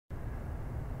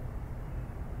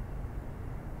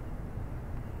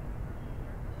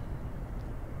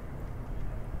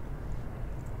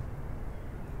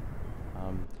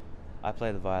I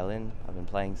play the violin. I've been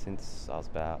playing since I was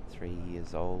about 3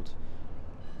 years old.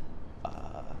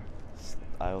 Uh,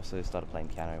 I also started playing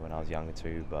piano when I was younger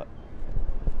too, but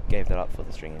gave that up for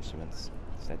the string instruments,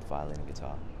 stayed the violin and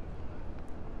guitar.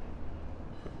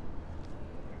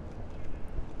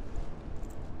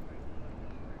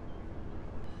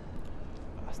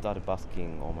 I started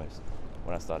busking almost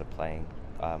when I started playing.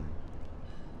 My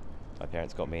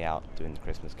parents got me out doing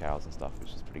Christmas carols and stuff,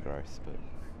 which is pretty gross, but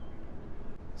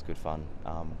it's good fun.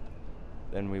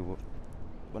 Then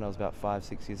when I was about 5,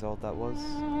 6 years old, that was.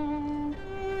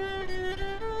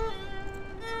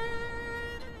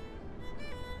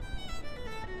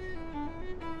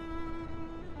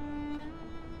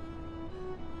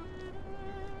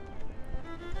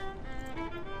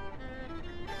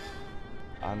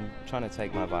 I'm trying to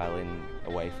take my violin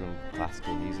away from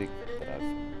classical music that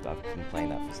I've been playing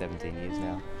that for 17 years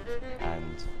now,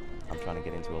 and I'm trying to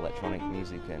get into electronic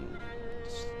music and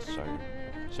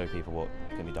show people what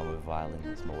can be done with a violin.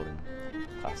 It's more than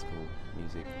classical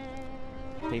music.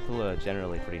 People are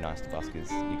generally pretty nice to buskers.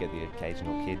 You get the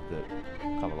occasional kid that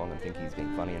come along and think he's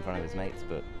being funny in front of his mates,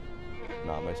 but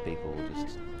no, most people will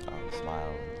just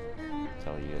smile and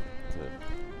tell you you're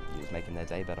just making their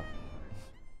day better.